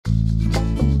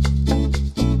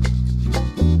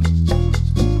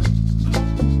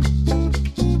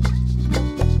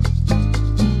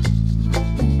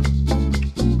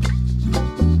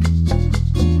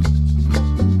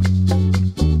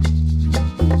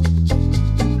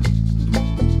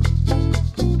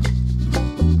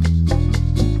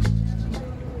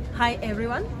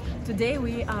Today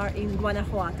we are in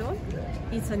Guanajuato.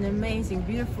 It's an amazing,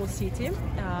 beautiful city.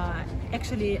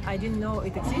 Actually, I didn't know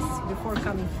it exists before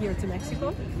coming here to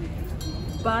Mexico,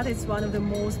 but it's one of the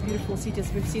most beautiful cities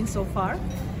we've seen so far,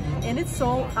 and it's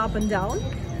so up and down.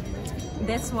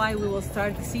 That's why we will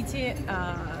start the city,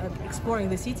 exploring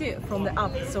the city from the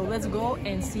up. So let's go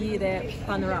and see the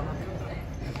panorama.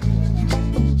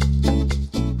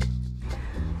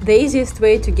 The easiest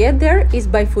way to get there is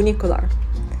by funicular.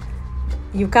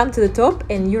 You come to the top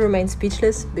and you remain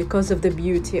speechless because of the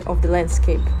beauty of the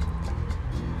landscape.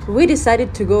 We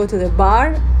decided to go to the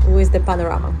bar with the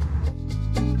panorama.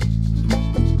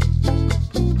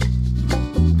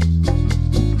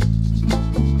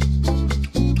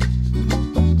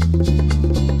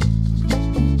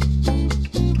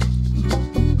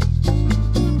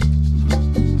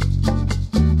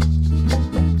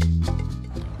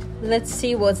 Let's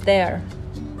see what's there.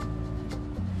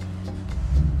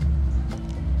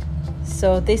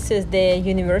 So this is the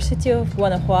University of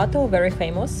Guanajuato, very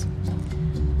famous.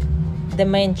 The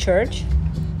main church.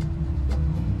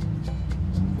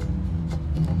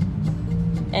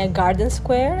 A garden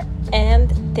square and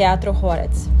Teatro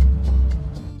Juarez.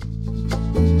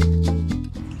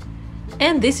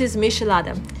 And this is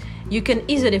michelada. You can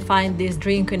easily find this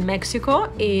drink in Mexico.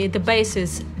 The base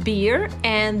is beer,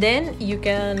 and then you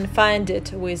can find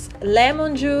it with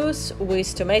lemon juice,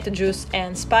 with tomato juice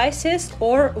and spices,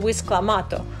 or with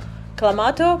clamato.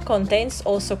 Clamato contains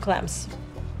also clams.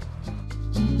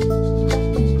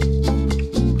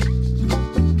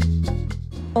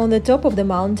 On the top of the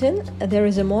mountain, there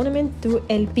is a monument to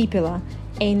El Pipila,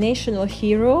 a national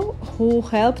hero who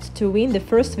helped to win the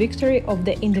first victory of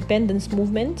the independence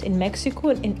movement in Mexico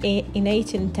in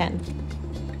 1810.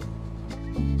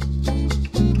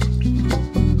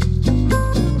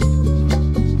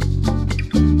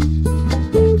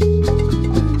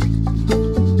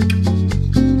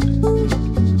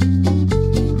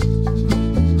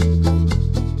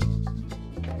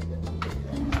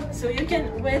 So you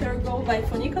can either go by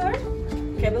funicular,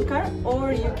 cable car,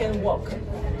 or you can walk.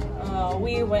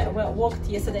 We walked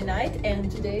yesterday night, and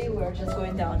today we're just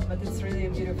going down, but it's really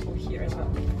beautiful here as well.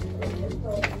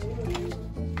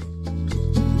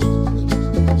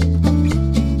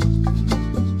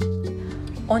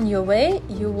 On your way,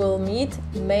 you will meet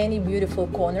many beautiful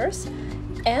corners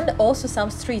and also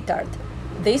some street art.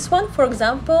 This one, for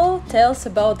example, tells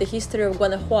about the history of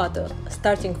Guanajuato,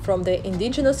 starting from the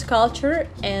indigenous culture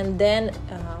and then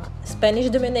Spanish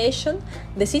domination.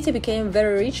 The city became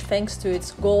very rich thanks to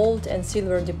its gold and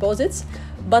silver deposits,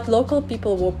 but local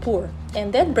people were poor.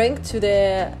 And that brought to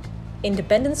the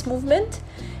independence movement.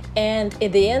 And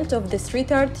at the end of the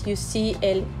street art, you see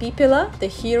El Pipila, the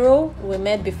hero we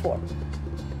met before.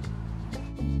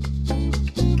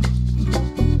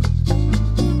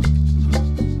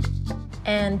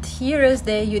 And here is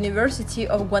the University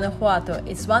of Guanajuato.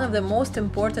 It's one of the most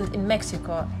important in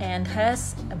Mexico and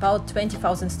has about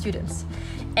 20,000 students.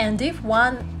 And if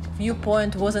one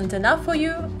viewpoint wasn't enough for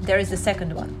you, there is the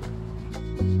second one.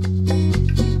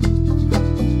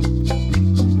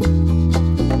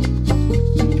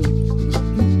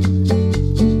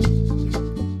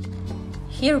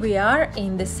 Here we are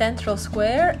in the central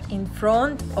square in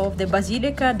front of the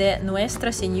Basilica de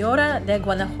Nuestra Señora de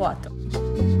Guanajuato.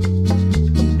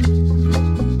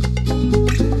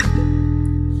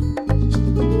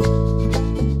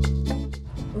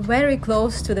 Very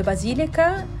close to the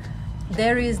Basilica,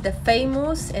 there is the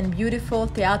famous and beautiful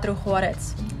Teatro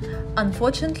Juarez.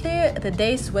 Unfortunately, the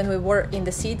days when we were in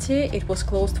the city, it was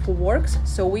closed for works,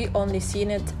 so we only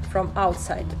seen it from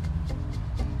outside.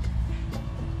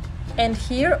 And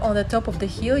here on the top of the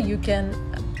hill, you can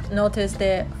notice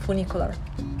the funicular.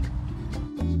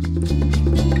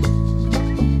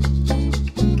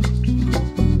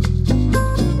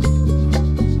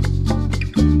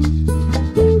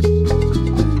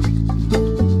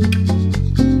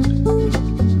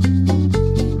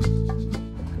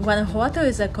 Guanajuato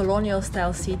is a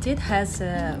colonial-style city. It has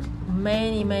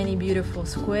many beautiful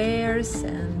squares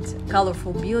and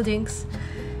colorful buildings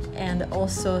and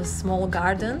also small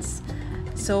gardens.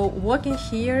 So walking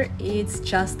here, it's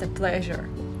just a pleasure.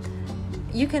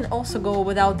 You can also go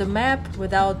without the map,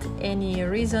 without any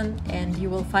reason, and you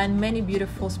will find many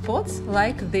beautiful spots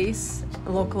like this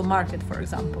local market, for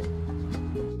example.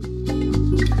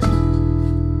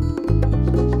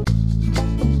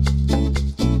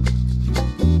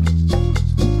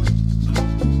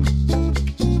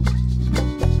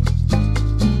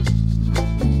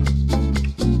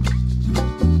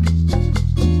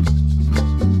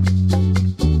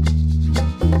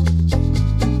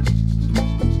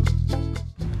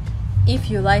 If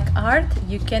you like art,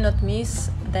 you cannot miss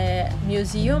the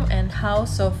museum and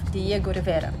house of Diego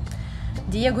Rivera.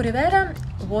 Diego Rivera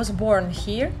was born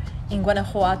here in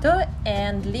Guanajuato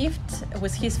and lived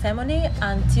with his family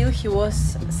until he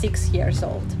was 6 years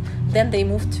old. Then they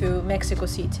moved to Mexico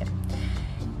City.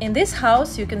 In this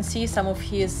house you can see some of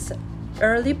his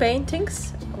early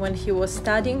paintings when he was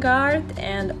studying art,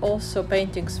 and also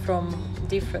paintings from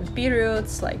different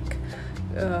periods like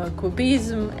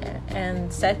Cubism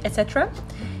and etc.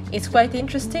 It's quite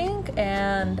interesting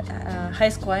and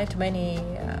has quite many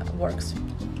works.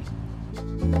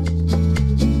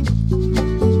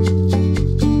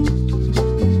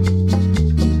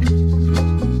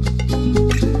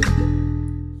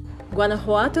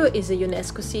 Guanajuato is a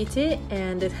UNESCO city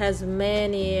and it has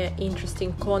many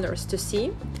interesting corners to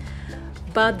see.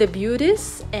 But the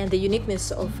beauties and the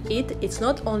uniqueness of it's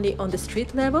not only on the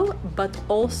street level, but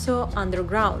also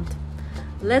underground.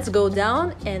 Let's go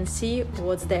down and see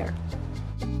what's there.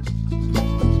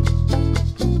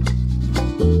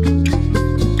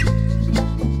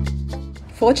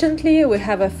 Fortunately, we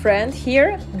have a friend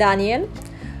here, Daniel,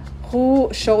 who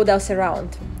showed us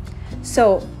around.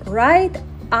 So, right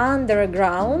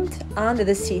underground, under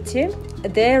the city,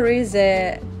 there is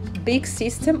a big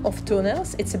system of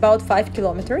tunnels. It's about 5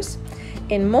 kilometers,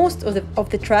 and most of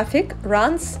the traffic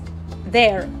runs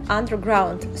there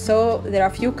underground, so there are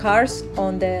few cars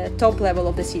on the top level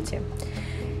of the city.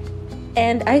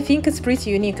 And I think it's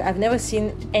pretty unique. I've never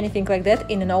seen anything like that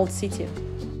in an old city.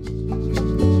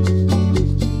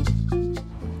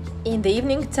 In the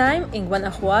evening time in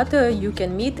Guanajuato you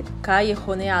can meet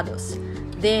callejoneados.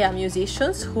 They are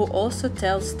musicians who also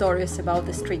tell stories about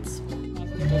the streets.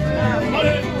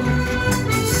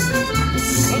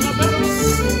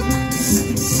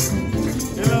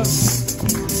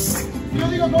 Yo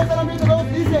digo, ¿cómo está el ambiente?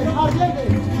 Dice, ardiente.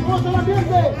 ¿Cómo está el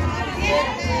ambiente?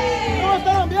 Ardiente. ¿Cómo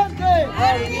está el ambiente?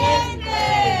 Ardiente.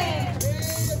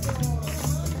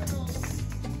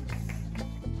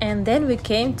 And then we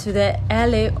came to the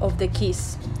Alley of the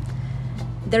Kiss.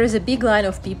 There is a big line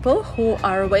of people who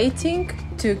are waiting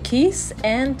to kiss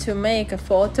and to make a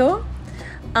photo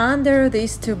under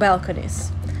these two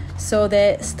balconies. So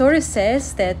the story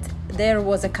says that there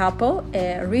was a couple,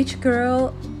 a rich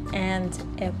girl and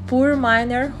a poor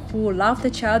miner, who loved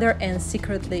each other and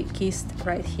secretly kissed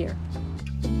right here.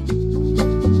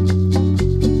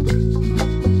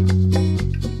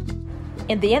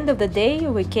 At the end of the day,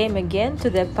 we came again to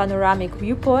the panoramic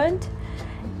viewpoint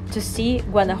to see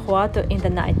Guanajuato in the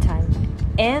nighttime,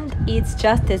 and it's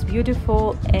just as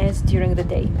beautiful as during the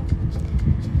day.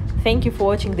 Thank you for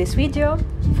watching this video.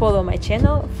 Follow my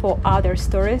channel for other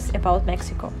stories about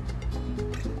Mexico.